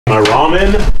My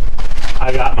ramen,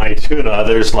 I got my tuna.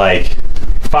 There's like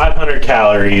 500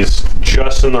 calories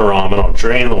just in the ramen. I'll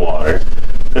drain the water.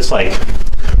 It's like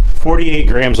 48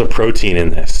 grams of protein in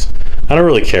this. I don't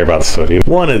really care about the sodium.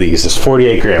 One of these is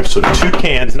 48 grams. So 2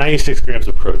 cans, 96 grams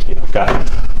of protein. I've got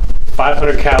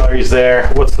 500 calories there.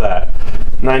 What's that?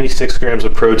 96 grams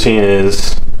of protein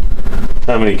is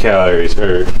how many calories?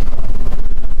 Or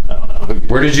I don't know.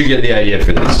 Where did you get the idea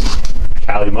for this?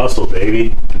 Cali muscle,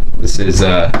 baby. This is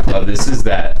this is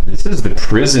the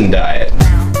prison diet. I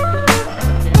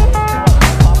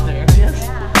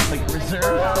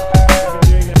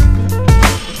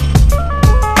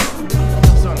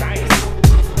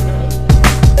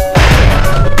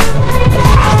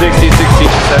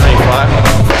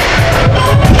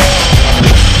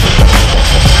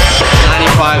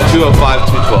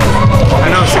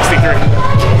know 63. I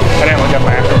didn't look up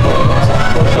my after.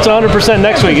 It's 100%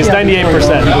 next week. It's 98%. Never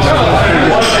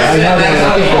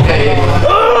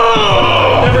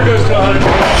goes to 100%.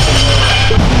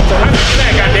 It's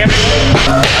 100%, goddammit.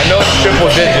 I know it's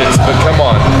triple digits, but come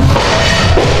on.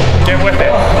 Get with it.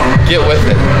 Get with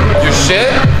it. Your shit,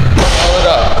 pull it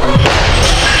up.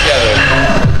 Together.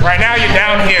 Right now you're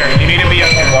down here. You need to be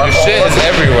up here. Your shit is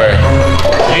everywhere.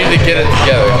 You need to get it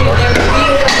together.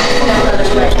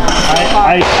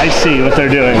 I see what they're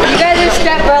doing. You guys are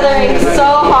stepbrothering so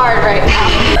hard right now.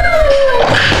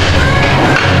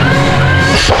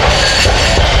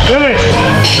 Really?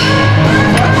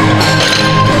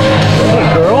 What a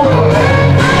girl?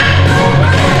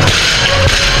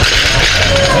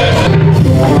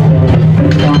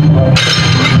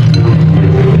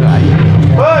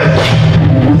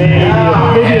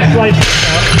 Maybe a slight.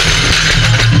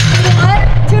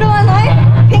 2 to 1 light?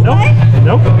 Pink light?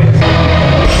 Nope.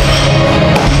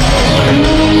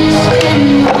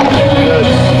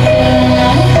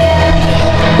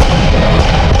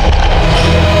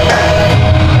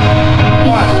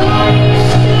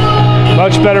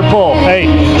 Much better pull. Hey,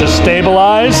 just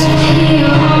stabilize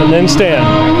and then stand.